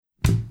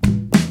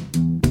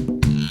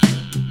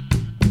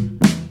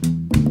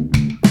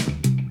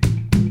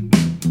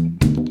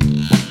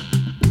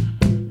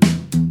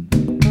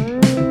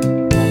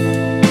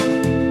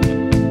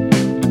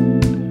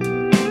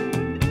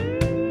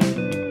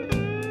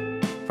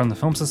From the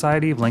Film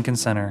Society of Lincoln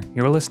Center,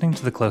 you're listening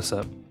to The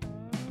Close-Up.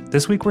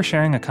 This week we're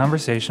sharing a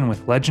conversation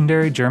with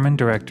legendary German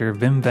director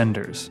Wim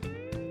Wenders,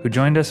 who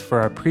joined us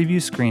for our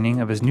preview screening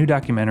of his new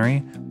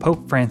documentary,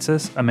 Pope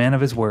Francis, A Man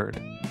of His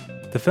Word.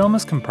 The film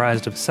is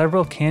comprised of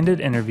several candid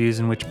interviews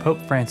in which Pope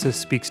Francis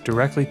speaks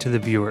directly to the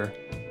viewer,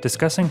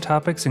 discussing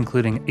topics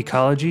including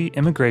ecology,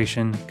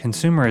 immigration,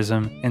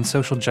 consumerism, and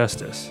social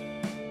justice.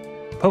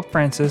 Pope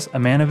Francis, A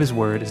Man of His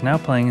Word is now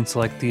playing in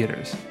select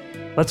theaters.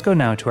 Let's go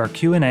now to our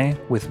Q&A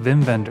with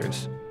Wim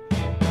Wenders.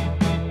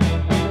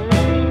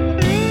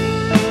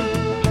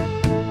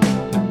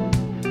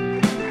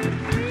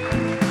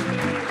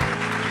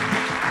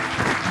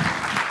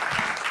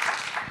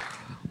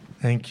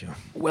 Thank you.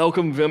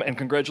 Welcome, Wim, and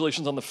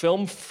congratulations on the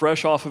film,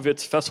 fresh off of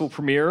its festival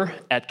premiere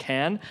at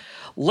Cannes.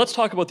 Let's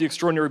talk about the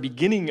extraordinary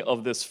beginning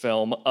of this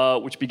film,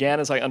 which began,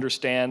 as I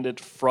understand it,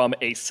 from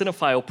a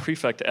cinephile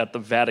prefect at the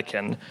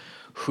Vatican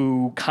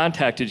who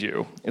contacted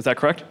you. Is that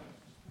correct?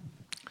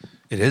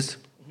 It is.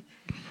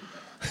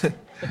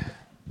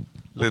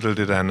 Little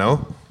did I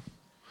know.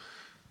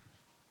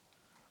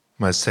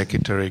 My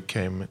secretary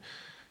came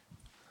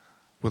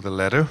with a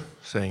letter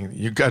saying,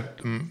 "You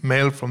got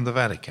mail from the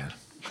Vatican."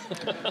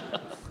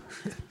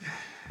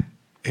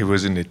 It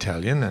was in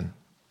Italian, and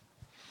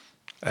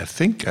I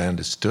think I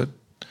understood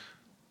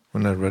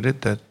when I read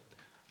it that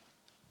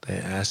they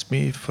asked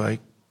me if I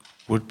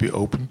would be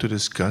open to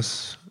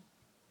discuss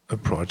a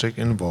project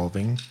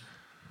involving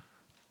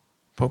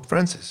Pope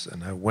Francis.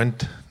 And I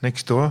went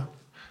next door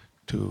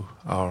to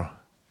our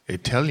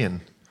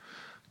Italian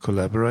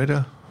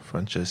collaborator,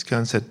 Francesca,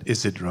 and said,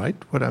 "Is it right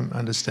what I'm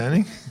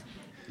understanding?"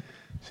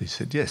 She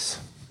said, "Yes."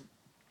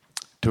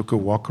 Took a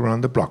walk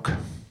around the block.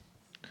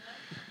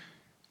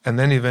 And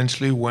then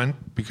eventually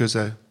went, because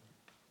I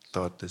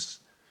thought this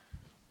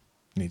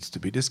needs to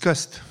be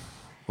discussed.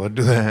 What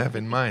do they have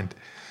in mind?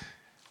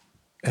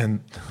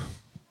 And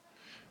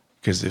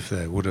because if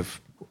they would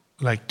have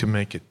liked to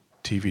make a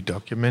TV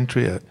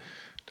documentary, I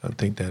don't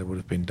think that would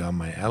have been down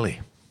my alley.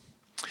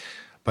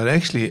 But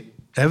actually,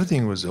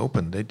 everything was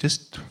open. They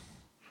just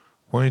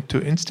wanted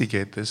to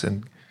instigate this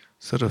and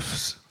sort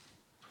of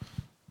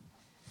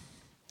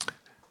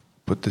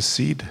put the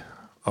seed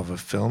of a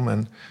film,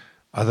 and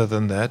other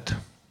than that,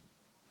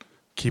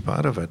 keep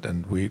out of it.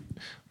 And we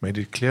made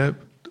it clear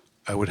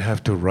I would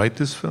have to write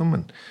this film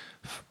and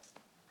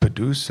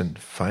produce and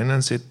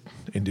finance it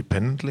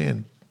independently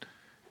and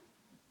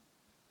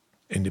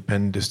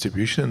independent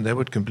distribution, and they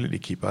would completely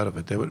keep out of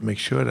it. They would make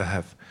sure to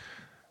have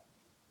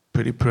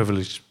pretty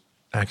privileged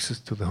access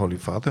to the Holy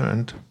Father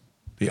and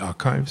the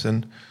archives,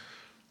 and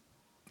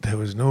there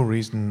was no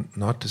reason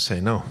not to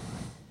say no.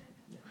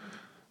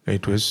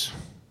 It was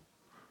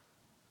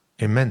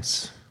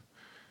immense.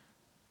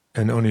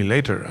 And only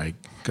later I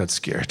got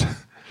scared.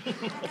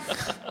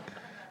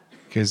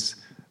 Because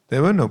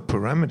there were no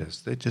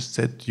parameters. They just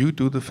said, "You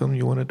do the film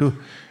you want to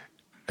do."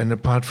 And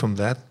apart from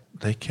that,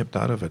 they kept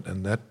out of it.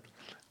 And that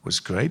was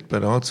great,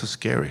 but also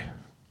scary.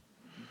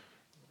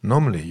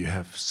 Normally you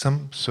have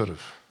some sort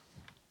of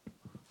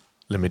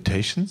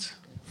limitations.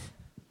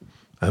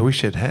 I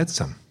wish I'd had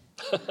some.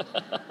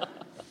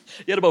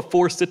 You had about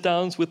 4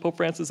 sit-downs with Pope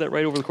Francis, is that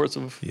right, over the course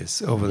of...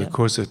 Yes, over the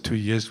course of 2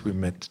 years we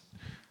met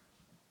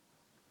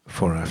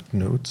 4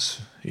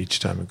 afternoons, each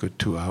time a good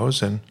 2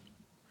 hours, and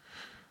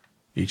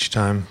each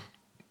time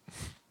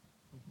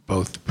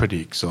both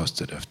pretty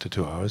exhausted after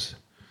 2 hours,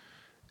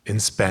 in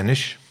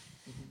Spanish,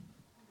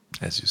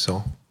 as you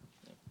saw.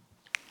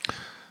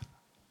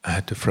 I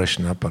had to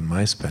freshen up on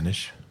my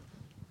Spanish.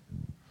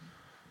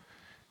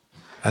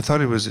 I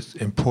thought it was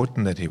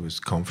important that he was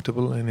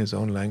comfortable in his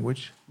own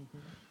language.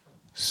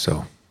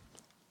 So,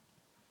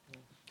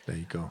 there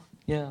you go.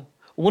 Yeah.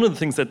 One of the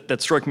things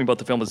that struck me about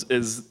the film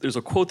is there's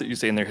a quote that you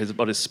say in there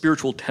about his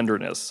spiritual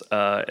tenderness,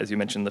 as you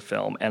mentioned in the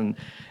film. And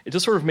it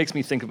just sort of makes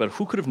me think about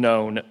who could have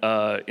known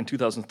in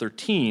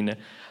 2013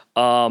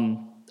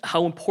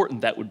 how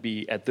important that would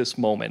be at this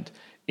moment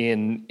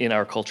in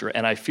our culture.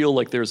 And I feel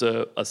like there's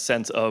a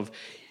sense of,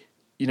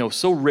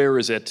 so rare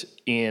is it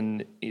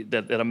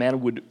that a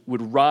man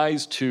would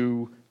rise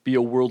to be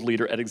a world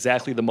leader at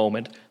exactly the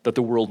moment that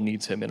the world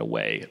needs him in a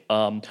way.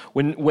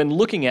 When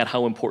looking at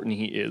how important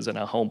he is and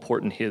how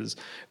important his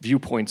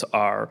viewpoints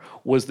are,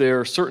 was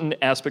there certain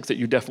aspects that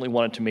you definitely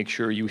wanted to make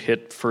sure you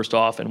hit first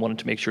off and wanted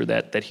to make sure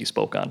that he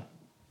spoke on?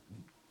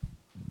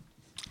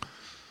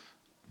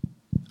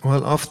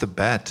 Well, off the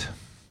bat,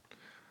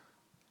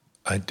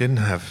 I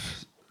didn't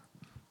have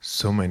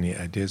so many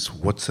ideas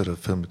what sort of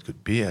film it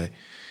could be.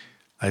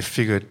 I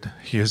figured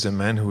here's a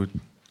man who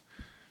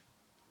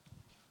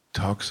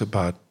talks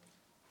about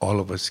all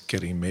of us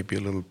getting maybe a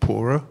little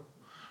poorer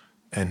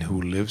and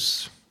who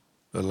lives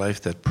a life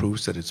that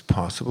proves that it's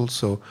possible.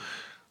 So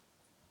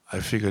I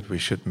figured we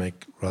should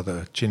make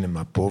rather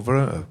cinema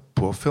povera, a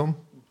poor film,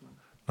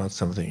 not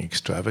something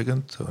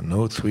extravagant, so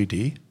no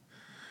 3D.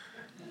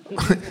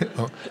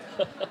 Or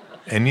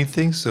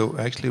anything. So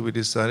actually we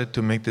decided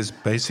to make this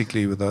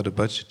basically without a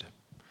budget.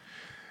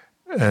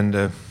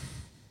 And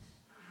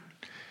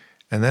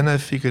then I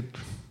figured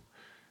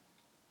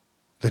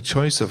the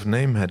choice of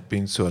name had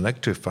been so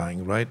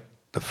electrifying, right?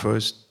 The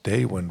first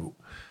day when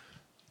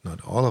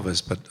not all of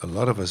us, but a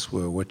lot of us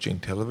were watching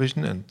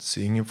television and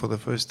seeing him for the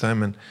first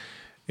time, and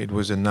it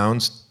was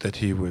announced that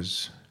he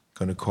was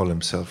going to call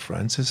himself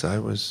Francis. I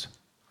was,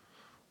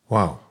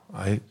 wow,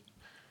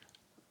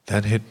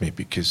 that hit me,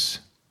 because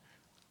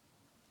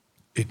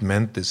it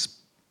meant this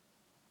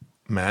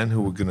man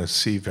who we're going to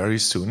see very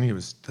soon.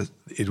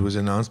 It was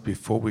announced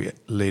before we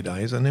laid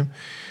eyes on him.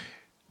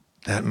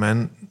 That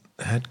man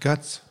had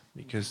guts,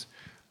 because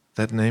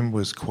that name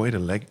was quite a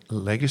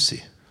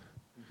legacy.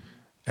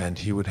 And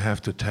he would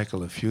have to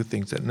tackle a few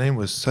things. That name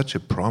was such a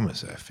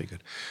promise, I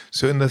figured.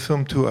 So in the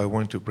film too, I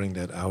wanted to bring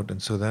that out,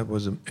 and so that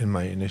was in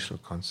my initial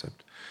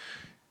concept.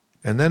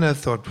 And then I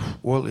thought,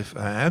 well, if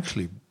I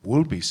actually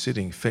will be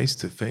sitting face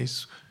to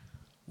face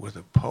with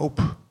a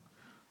pope,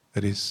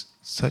 that is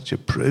such a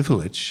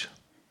privilege.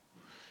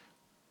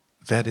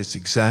 That is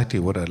exactly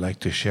what I'd like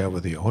to share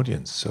with the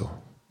audience. So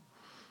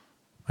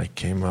I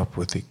came up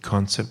with the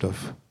concept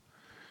of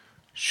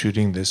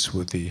shooting this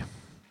with the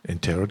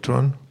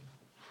Interrotron,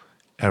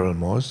 Errol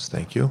Morse,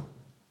 thank you,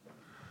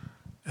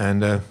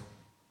 and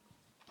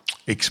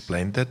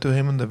explained that to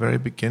him in the very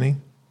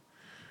beginning.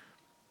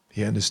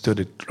 He understood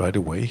it right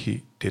away.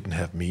 He didn't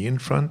have me in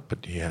front,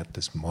 but he had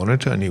this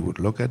monitor, and he would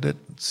look at it,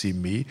 see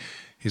me.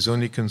 His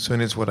only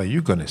concern is, what are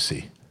you going to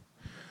see?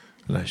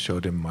 And I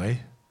showed him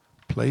my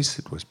place.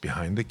 It was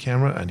behind the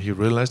camera, and he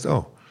realized,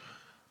 oh,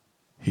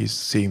 he's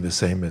seeing the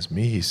same as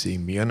me. He's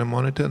seeing me on a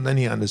monitor, and then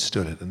he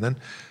understood it. And then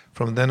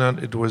from then on,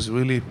 it was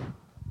really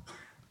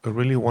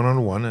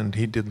one-on-one, and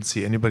he didn't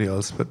see anybody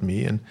else but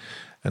me, and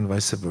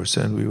vice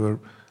versa. And we were,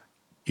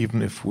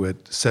 even if we're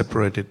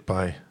separated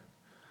by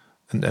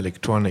an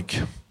electronic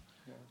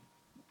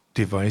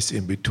device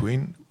in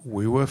between,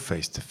 we were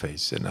face to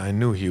face, and I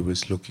knew he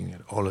was looking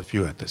at all of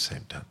you at the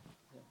same time.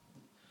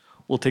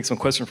 We'll take some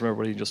questions from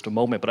everybody in just a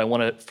moment, but I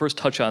want to first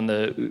touch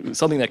on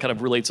something that kind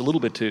of relates a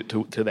little bit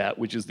to that,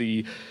 which is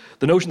the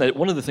notion that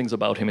one of the things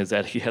about him is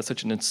that he has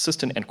such an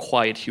insistent and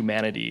quiet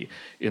humanity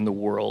in the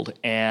world,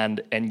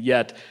 and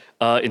yet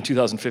in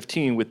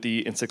 2015 with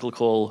the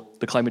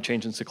climate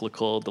change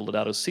encyclical, the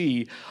Laudato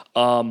Si,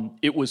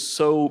 it was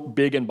so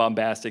big and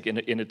bombastic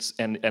in its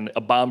and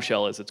a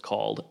bombshell, as it's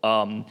called.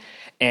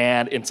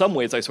 And in some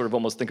ways, I sort of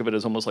almost think of it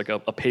as almost like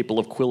a papal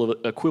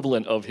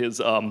equivalent of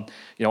his, I'm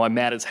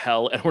mad as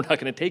hell and we're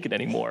not going to take it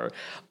anymore.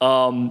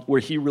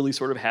 Where he really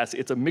sort of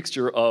it's a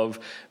mixture of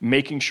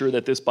making sure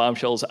that this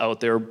bombshell is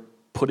out there,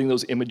 putting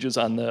those images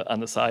on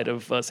the side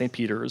of St.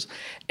 Peter's,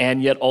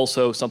 and yet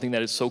also something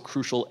that is so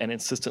crucial and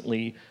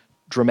insistently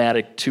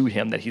dramatic to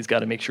him that he's got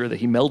to make sure that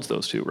he melds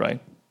those two, right?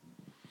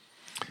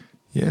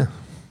 Yeah.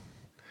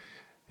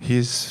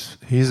 He's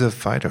a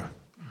fighter.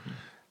 Mm-hmm.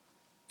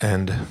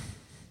 And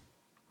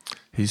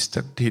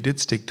he did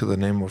stick to the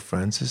name of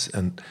Francis,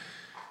 and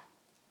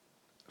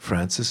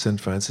Francis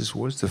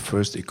was the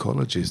first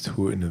ecologist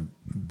who, in a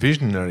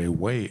visionary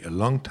way, a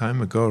long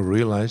time ago,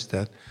 realized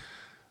that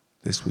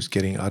this was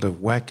getting out of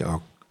whack,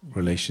 our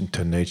relation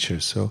to nature.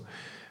 So,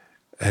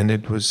 and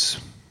it was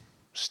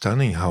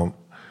stunning how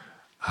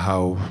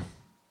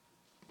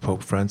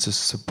Pope Francis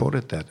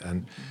supported that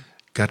and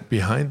got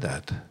behind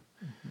that.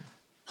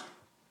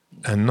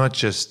 And not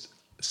just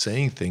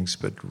saying things,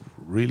 but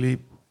really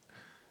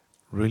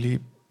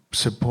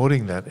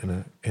supporting that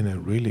in a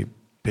really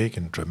big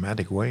and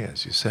dramatic way,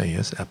 as you say.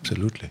 Yes,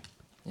 absolutely.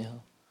 Yeah.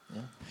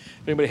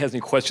 If anybody has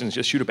any questions,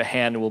 just shoot up a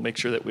hand and we'll make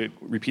sure that we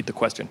repeat the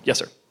question. Yes,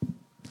 sir.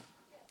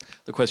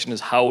 The question is,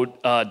 how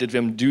did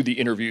Wim do the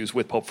interviews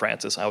with Pope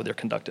Francis, how they're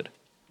conducted?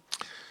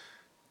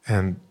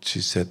 And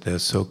she said they're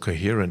so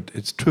coherent.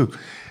 It's true.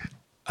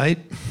 I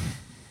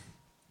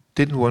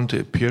didn't want to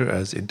appear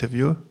as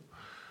interviewer,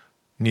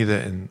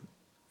 neither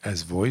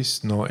as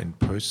voice nor in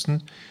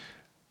person.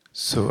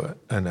 So,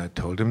 and I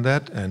told him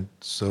that, and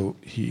so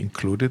he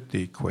included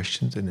the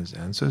questions in his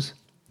answers.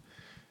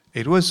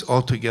 It was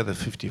altogether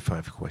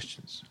 55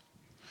 questions.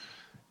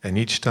 And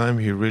each time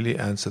he really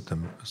answered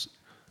them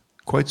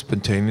quite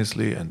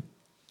spontaneously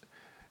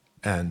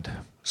and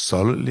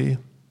solidly,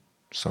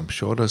 some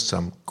shorter,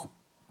 some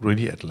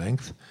really at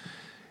length.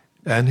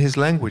 And his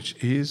language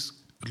is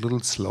a little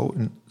slow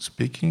in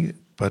speaking,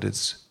 but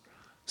it's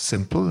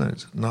simple.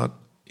 And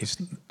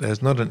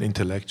there's not an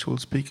intellectual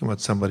speaking, but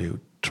somebody who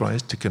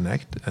tries to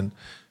connect and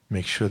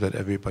make sure that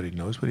everybody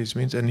knows what he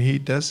means. And he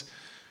does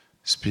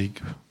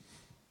speak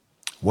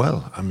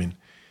well. I mean,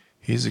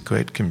 he's a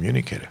great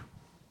communicator.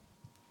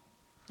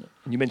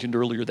 You mentioned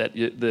earlier that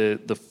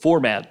the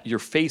format, your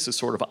face is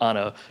sort of on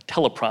a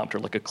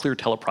teleprompter, like a clear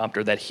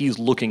teleprompter that he's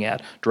looking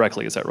at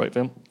directly. Is that right,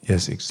 Wim?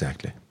 Yes,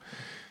 exactly.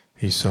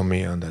 He saw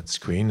me on that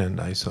screen, and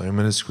I saw him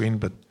on the screen,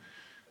 but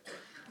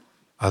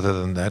other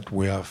than that,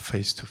 we are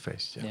face to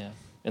face. Yeah.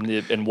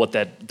 And what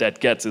that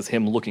gets is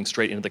him looking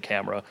straight into the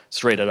camera,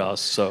 straight at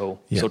us, so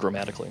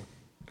dramatically.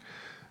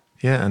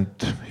 Yeah, and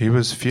he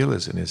was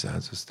fearless in his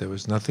answers. There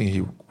was nothing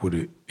he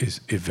would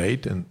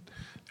evade, and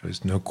there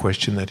was no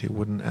question that he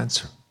wouldn't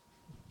answer.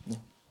 Yeah.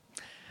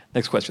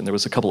 Next question. There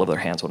was a couple of other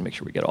hands. I want to make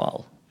sure we get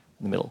all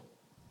in the middle.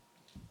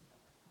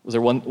 Was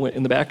there one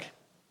in the back?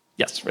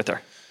 Yes, right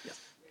there. Yes.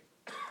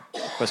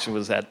 The question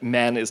was that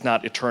man is not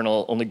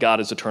eternal, only God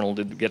is eternal.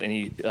 Did you get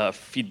any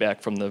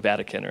feedback from the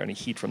Vatican or any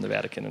heat from the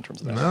Vatican in terms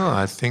of that? No,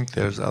 I think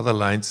there's other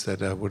lines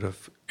that I would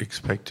have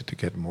expected to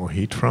get more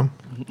heat from.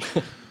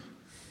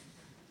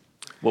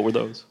 What were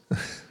those?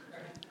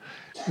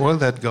 Well,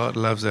 that God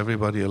loves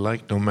everybody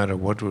alike, no matter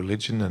what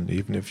religion, and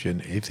even if you're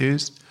an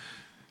atheist,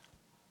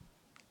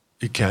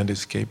 you can't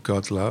escape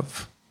God's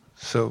love.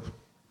 So,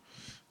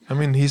 I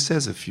mean, he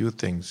says a few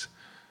things,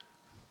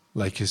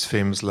 like his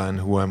famous line,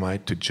 "Who am I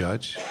to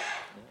judge?"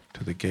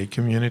 to the gay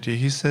community.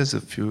 He says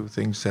a few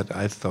things that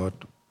I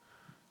thought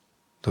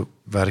the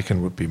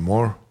Vatican would be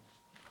more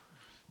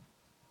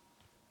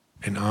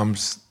in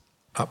arms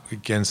up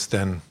against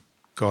than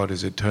God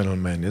is eternal,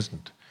 man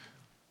isn't.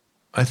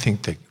 I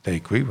think they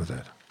agree with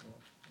that.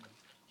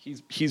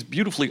 He's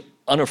beautifully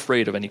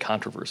unafraid of any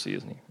controversy,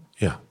 isn't he?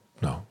 Yeah,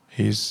 no,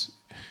 he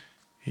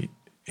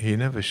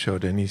never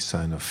showed any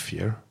sign of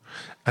fear.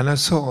 And I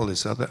saw all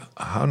these other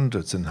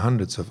hundreds and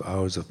hundreds of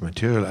hours of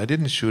material. I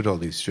didn't shoot all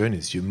these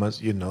journeys.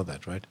 You know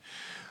that, right?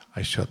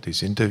 I shot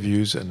these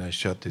interviews and I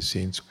shot the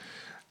scenes,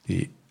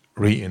 the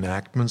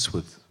reenactments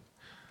with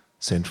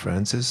St.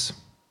 Francis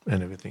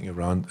and everything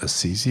around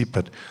Assisi.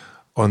 But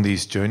on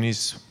these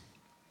journeys,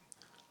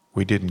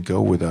 we didn't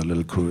go with our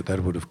little crew.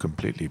 That would have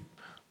completely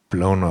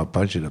blown our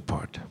budget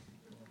apart.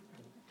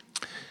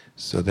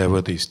 So there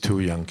were these two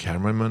young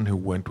cameramen who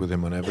went with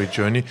him on every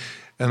journey.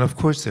 And of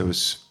course there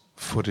was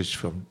footage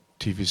from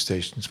TV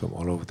stations from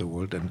all over the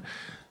world. And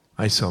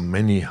I saw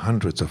many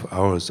hundreds of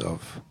hours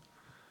of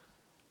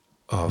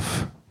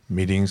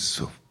meetings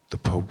of the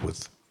Pope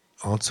with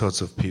all sorts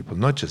of people,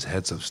 not just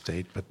heads of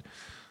state, but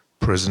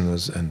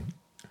prisoners and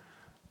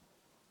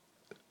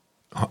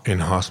in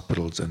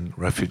hospitals and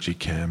refugee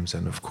camps,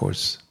 and of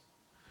course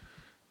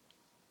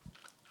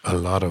a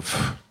lot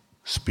of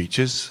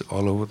speeches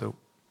all over the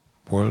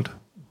world.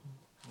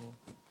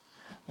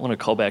 I want to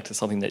call back to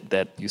something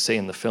that you say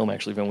in the film,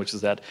 actually, Vin, which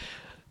is that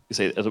you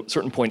say at a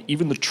certain point,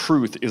 even the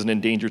truth is an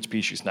endangered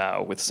species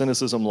now, with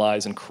cynicism,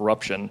 lies, and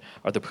corruption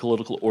are the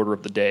political order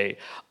of the day.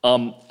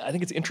 I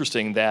think it's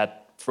interesting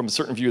that from a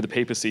certain view of the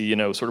papacy, you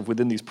know, sort of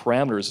within these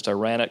parameters, it's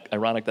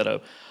ironic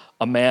that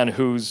a man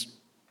whose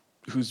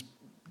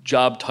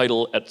job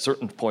title at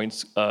certain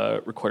points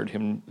required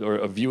him, or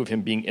a view of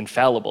him being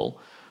infallible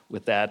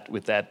with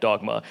that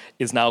dogma,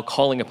 is now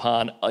calling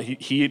upon,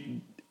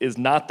 he is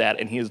not that,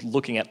 and he is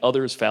looking at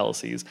others'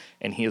 fallacies,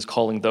 and he is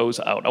calling those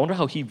out. I wonder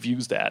how he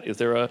views that. Is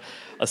there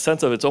a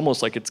sense of, it's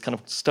almost like it's kind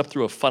of stepped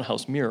through a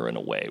funhouse mirror in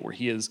a way, where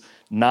he is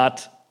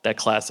not that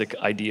classic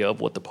idea of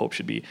what the Pope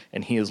should be,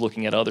 and he is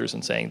looking at others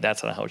and saying,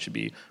 that's not how it should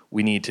be.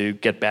 We need to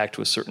get back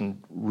to a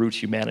certain root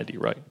humanity,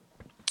 right?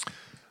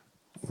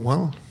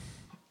 Well,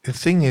 the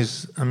thing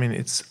is, I mean,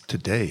 it's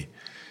today,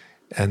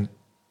 and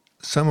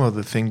some of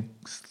the things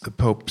the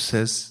Pope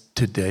says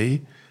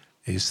today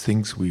is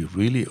things we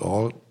really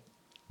all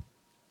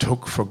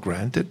took for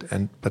granted,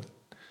 but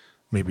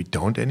maybe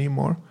don't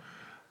anymore.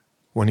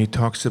 When he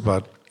talks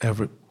about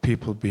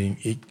people being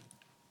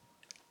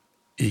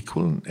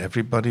equal,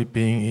 everybody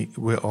being,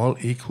 we're all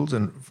equals,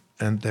 and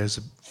there's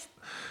a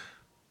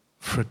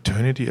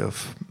fraternity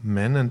of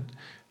men, and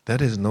that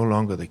is no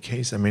longer the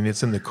case. I mean,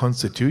 it's in the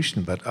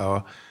Constitution, but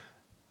our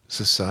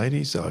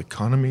societies, our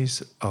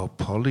economies, our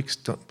politics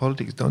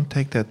don't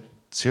take that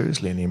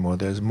seriously anymore.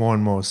 There's more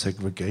and more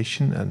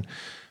segregation, and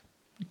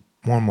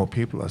more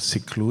people are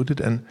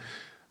secluded. And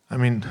I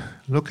mean,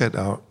 look at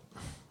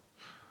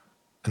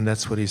and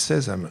that's what he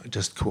says, I'm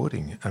just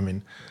quoting. I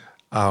mean,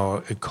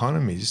 our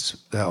economies,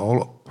 they're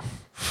all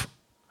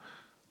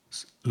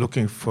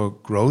looking for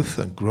growth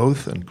and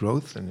growth and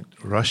growth, and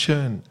Russia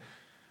and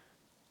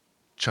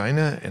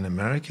China and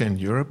America and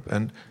Europe,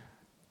 and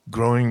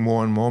growing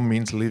more and more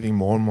means leaving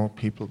more and more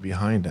people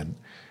behind.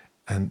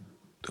 And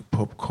the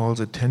Pope calls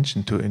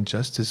attention to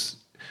injustice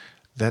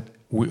that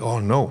we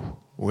all know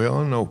we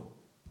are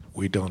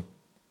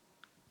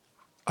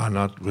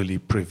not really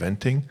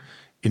preventing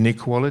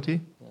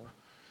inequality. Yeah.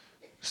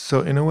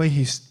 So in a way,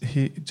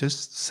 he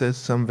just says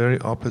some very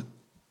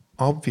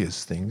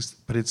obvious things,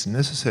 but it's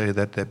necessary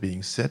that they're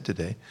being said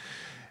today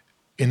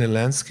in a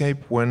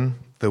landscape when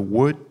the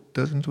word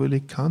doesn't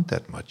really count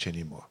that much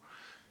anymore.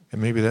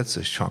 And maybe that's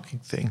a shocking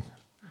thing.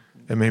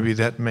 And maybe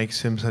that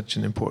makes him such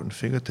an important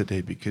figure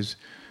today, because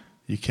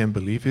you can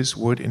believe his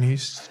word and he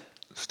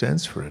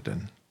stands for it,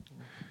 and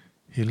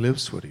he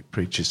lives what he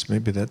preaches.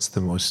 Maybe that's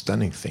the most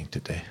stunning thing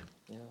today.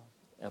 Yeah,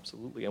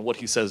 absolutely. And what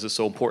he says is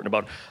so important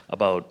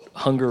about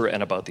hunger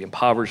and about the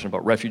impoverished and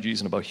about refugees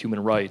and about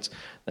human rights,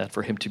 that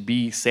for him to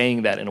be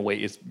saying that in a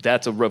way,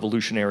 that's a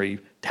revolutionary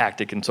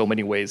tactic in so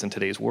many ways in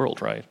today's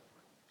world, right?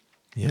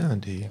 Yeah,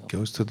 and he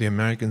goes to the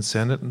American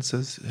Senate and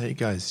says, hey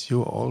guys,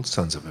 you're all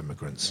sons of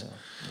immigrants.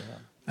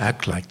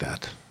 Act like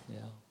that. Yeah.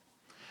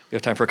 We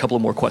have time for a couple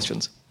of more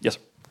questions. Yes?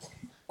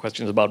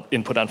 Questions about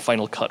input on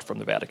Final Cut from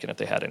the Vatican, if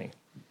they had any.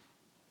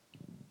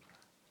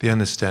 The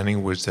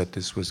understanding was that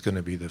this was going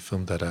to be the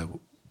film that I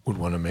would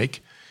want to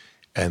make,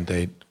 and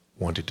they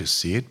wanted to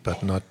see it,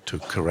 but not to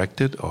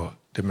correct it or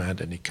demand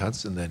any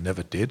cuts, and they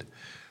never did.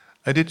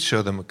 I did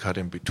show them a cut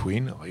in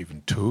between, or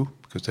even two,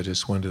 because I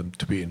just wanted them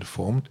to be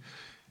informed.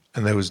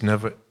 And there was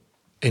never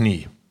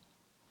any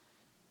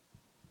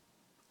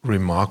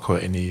remark or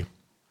any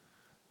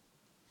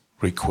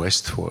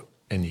request for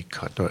any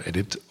cut or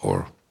edit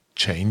or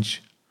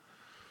change.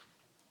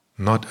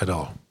 Not at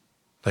all.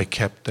 They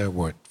kept their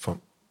word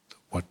from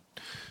what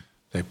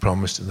they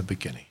promised in the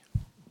beginning.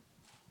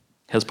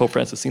 Has Pope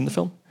Francis seen the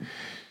film?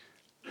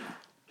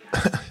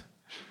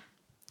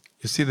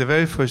 You see, the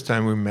very first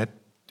time we met,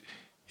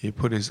 he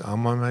put his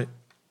arm on my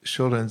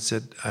shoulder and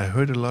said, I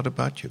heard a lot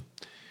about you.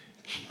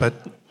 But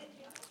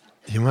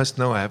you must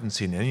know I haven't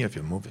seen any of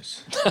your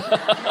movies.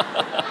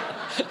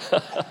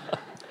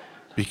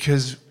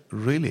 Because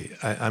really,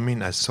 I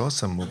mean, I saw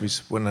some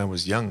movies when I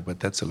was young, but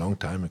that's a long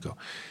time ago.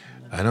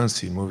 I don't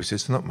see movies,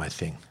 it's not my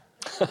thing.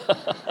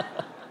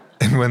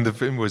 And when the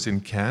film was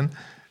in Cannes,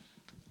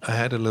 I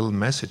had a little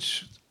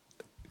message,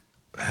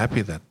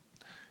 happy that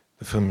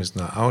the film is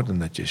now out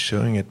and that you're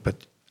showing it,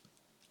 but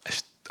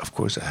of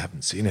course I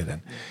haven't seen it,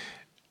 and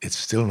it's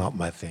still not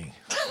my thing.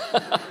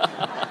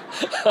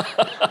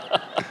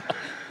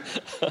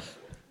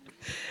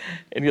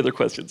 Any other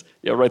questions?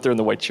 Yeah, right there in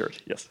the white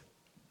shirt, yes.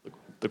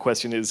 The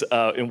question is,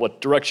 in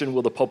what direction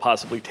will the Pope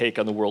possibly take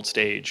on the world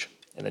stage?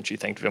 And then she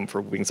thanked him for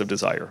Wings of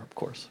Desire, of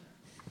course.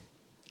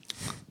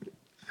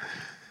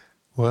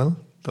 Well,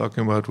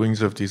 talking about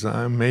Wings of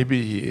Desire,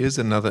 maybe he is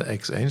another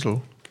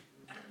ex-angel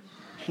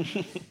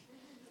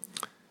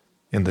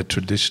in the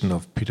tradition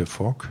of Peter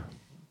Falk.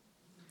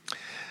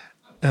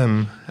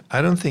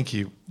 I don't think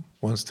he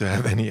wants to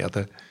have any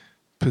other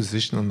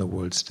position on the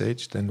world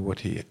stage than what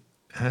he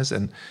has,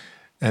 and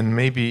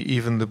maybe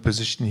even the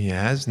position he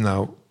has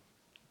now,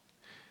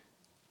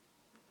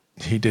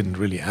 he didn't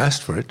really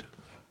ask for it.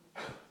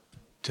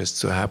 Just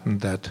so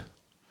happened that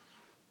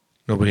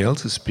nobody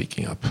else is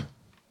speaking up.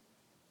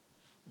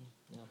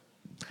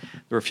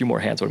 There are a few more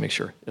hands, I want to make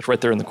sure. It's right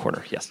there in the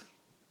corner, yes.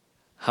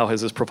 How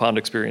has this profound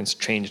experience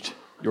changed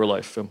your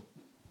life, Wim?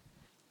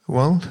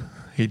 Well,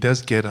 he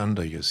does get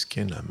under your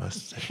skin, I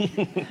must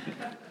say.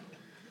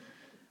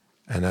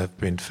 And I've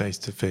been face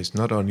to face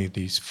not only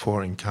these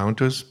 4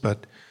 encounters,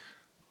 but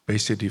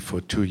basically for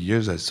 2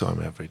 years I saw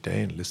him every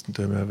day and listened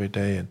to him every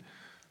day, and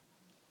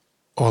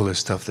all the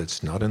stuff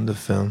that's not in the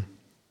film.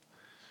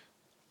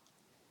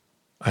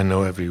 I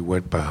know every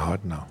word by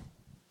heart now.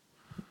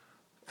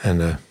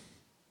 And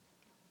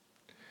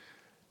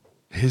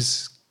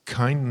his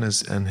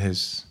kindness and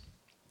his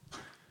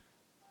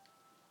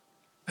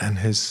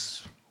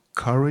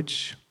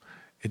courage,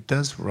 it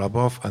does rub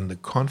off on the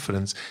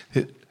confidence.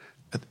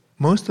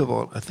 Most of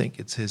all, I think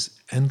it's his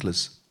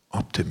endless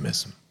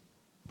optimism.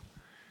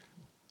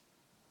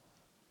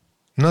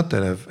 Not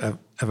that I've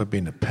ever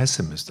been a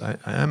pessimist. I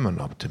am an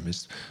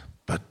optimist,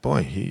 but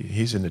boy,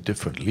 he's in a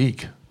different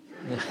league.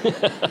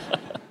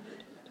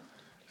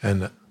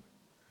 And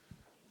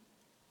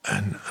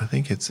I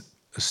think it's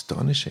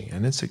astonishing,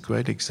 and it's a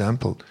great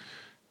example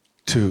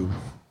to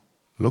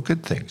look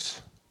at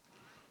things.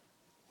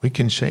 We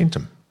can change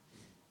them.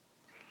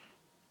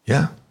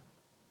 Yeah.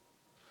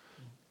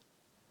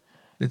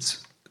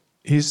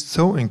 He's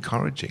so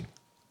encouraging.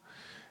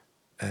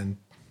 And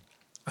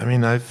I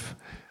mean, I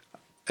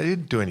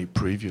didn't do any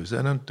previews.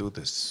 I don't do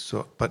this.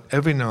 But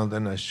every now and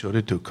then I showed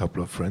it to a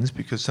couple of friends,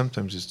 because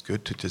sometimes it's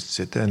good to just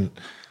sit there and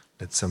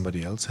let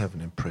somebody else have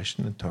an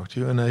impression and talk to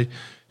you. And I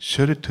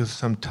showed it to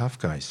some tough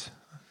guys,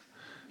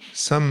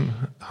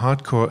 some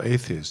hardcore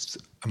atheists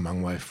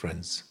among my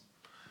friends.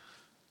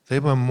 They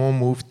were more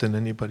moved than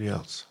anybody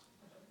else.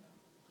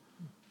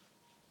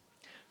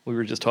 We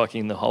were just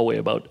talking in the hallway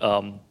about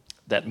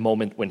that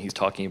moment when he's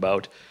talking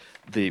about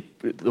the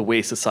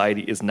way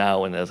society is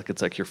now, and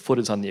it's like your foot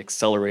is on the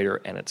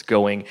accelerator and it's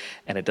going,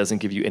 and it doesn't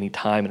give you any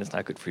time, and it's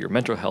not good for your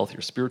mental health,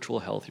 your spiritual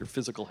health, your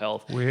physical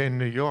health. We're in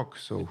New York,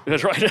 so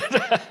that's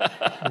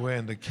right. We're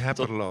in the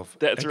capital of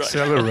that's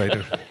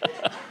accelerator. Right.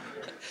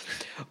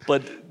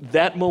 But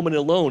that moment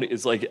alone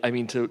is like, I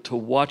mean, to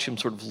watch him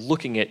sort of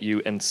looking at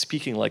you and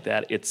speaking like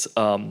that, it's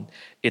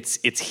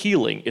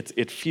healing.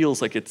 It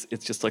feels like it's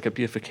just like a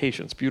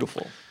beatification. It's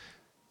beautiful.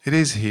 It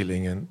is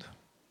healing, and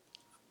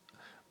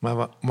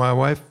my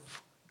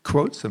wife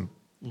quotes him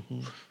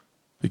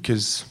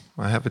because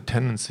I have a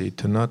tendency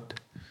to not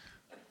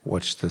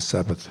watch the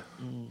Sabbath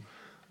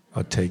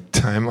or take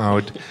time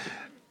out.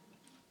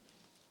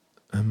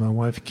 And my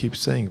wife keeps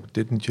saying,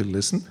 "Didn't you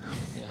listen?"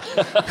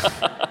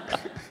 Yeah.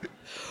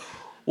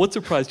 What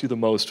surprised you the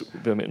most,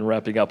 Wim, in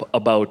wrapping up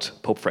about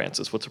Pope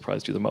Francis? What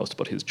surprised you the most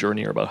about his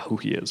journey or about who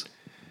he is?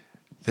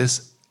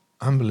 This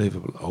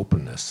unbelievable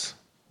openness.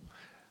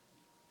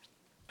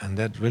 And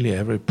that really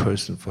every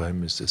person for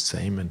him is the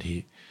same. And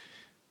he,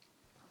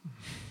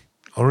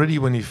 already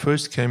when he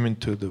first came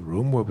into the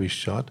room where we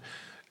shot,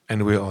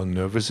 and we were all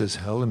nervous as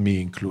hell, and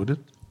me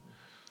included,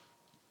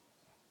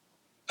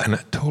 and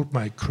I told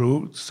my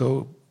crew,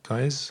 so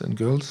guys and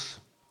girls,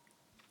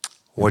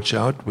 watch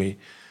out,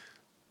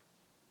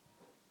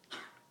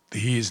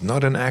 he is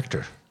not an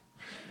actor.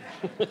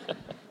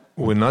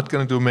 We're not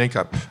going to do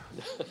makeup.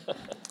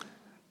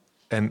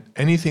 And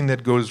anything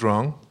that goes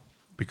wrong,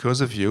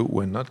 because of you,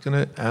 we're not going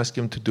to ask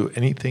him to do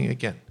anything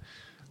again.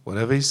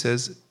 Whatever he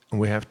says,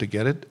 we have to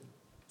get it,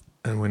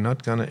 and we're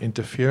not going to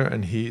interfere,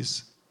 and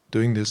he's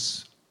doing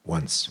this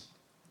once.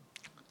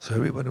 So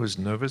everybody was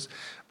nervous,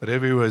 but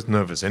everybody was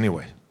nervous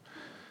anyway.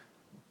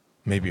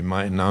 Maybe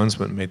my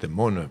announcement made them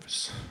more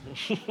nervous.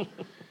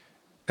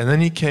 And then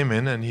he came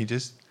in, and he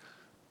just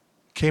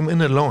came in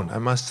alone, I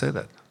must say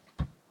that.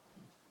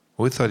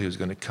 We thought he was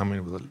going to come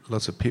in with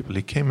lots of people.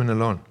 He came in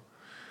alone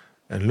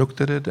and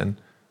looked at it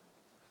and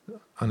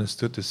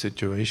understood the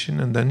situation,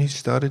 and then he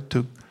started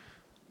to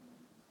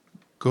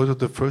go to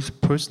the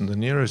first person, the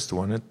nearest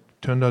one. It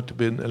turned out to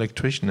be an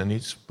electrician, and he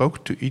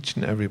spoke to each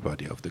and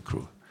everybody of the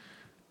crew.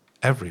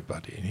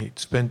 Everybody. And he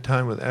spent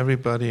time with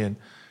everybody and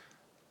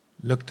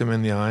looked them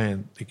in the eye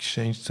and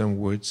exchanged some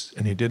words,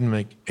 and he didn't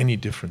make any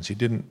difference. He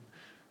didn't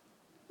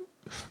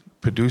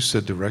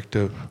producer,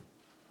 director,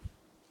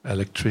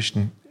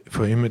 electrician.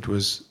 For him it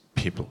was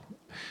people.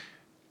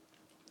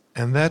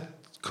 And that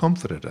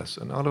comforted us.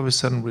 And all of a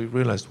sudden we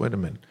realized, wait a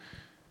minute,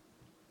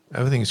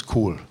 everything is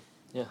cool.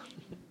 Yeah.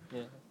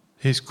 Yeah.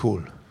 He's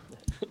cool.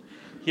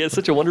 He has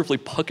such a wonderfully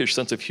puckish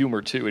sense of humor,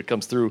 too. It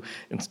comes through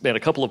in a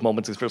couple of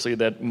moments, especially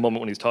that moment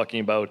when he's talking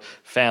about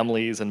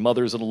families and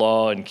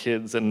mothers-in-law and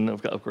kids, and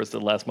of course the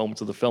last moments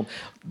of the film.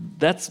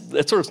 That's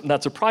sort of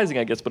not surprising,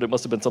 I guess, but it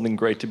must have been something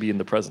great to be in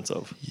the presence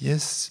of.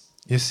 Yes.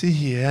 You see,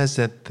 he has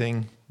that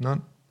thing. Not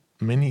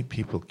many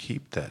people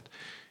keep that.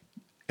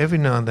 Every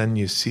now and then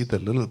you see the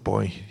little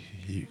boy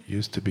he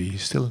used to be, he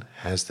still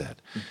has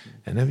that.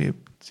 Mm-hmm. And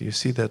you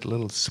see that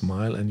little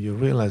smile and you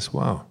realize,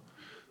 wow,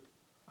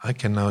 I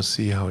can now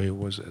see how he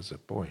was as a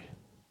boy.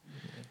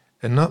 Mm-hmm.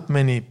 And not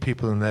many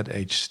people in that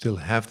age still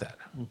have that.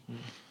 Mm-hmm.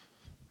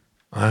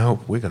 I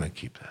hope we're going to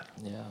keep that.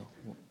 Yeah.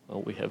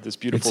 Well, we have this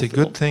beautiful It's a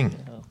good thing.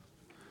 Yeah.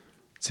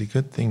 It's a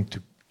good thing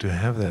to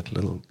have that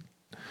little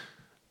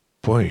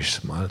boyish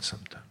smile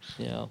sometimes.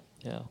 Yeah,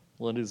 yeah.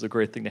 Well, it is a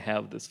great thing to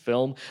have this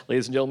film.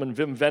 Ladies and gentlemen,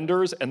 Wim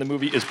Wenders, and the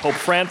movie is Pope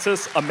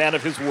Francis, A Man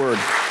of His Word.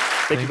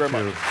 Thank you very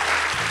much.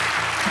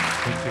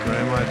 Thank you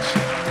very much.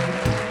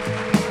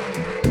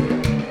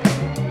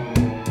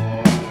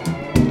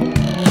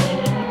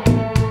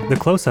 The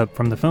Close-Up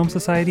from the Film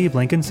Society of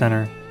Lincoln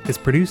Center is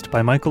produced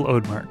by Michael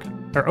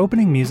Odemark. Our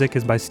opening music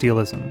is by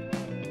Steelism.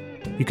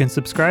 You can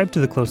subscribe to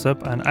The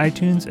Close-Up on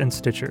iTunes and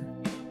Stitcher.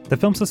 The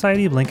Film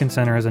Society of Lincoln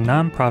Center is a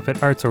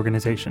non-profit arts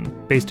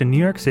organization based in New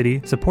York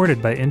City, supported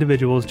by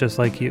individuals just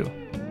like you.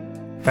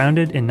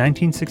 Founded in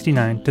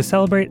 1969 to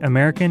celebrate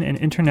American and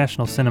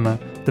international cinema,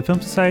 the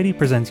Film Society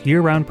presents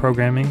year-round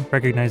programming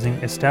recognizing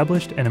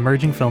established and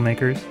emerging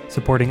filmmakers,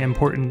 supporting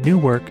important new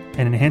work,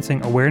 and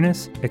enhancing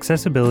awareness,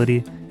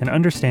 accessibility, and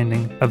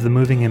understanding of the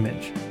moving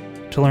image.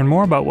 To learn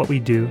more about what we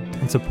do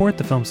and support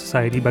the Film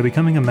Society by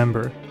becoming a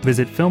member,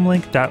 visit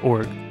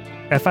filmlink.org,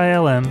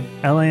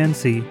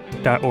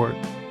 filmlanc.org.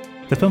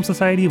 The Film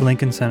Society of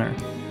Lincoln Center.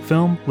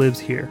 Film lives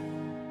here.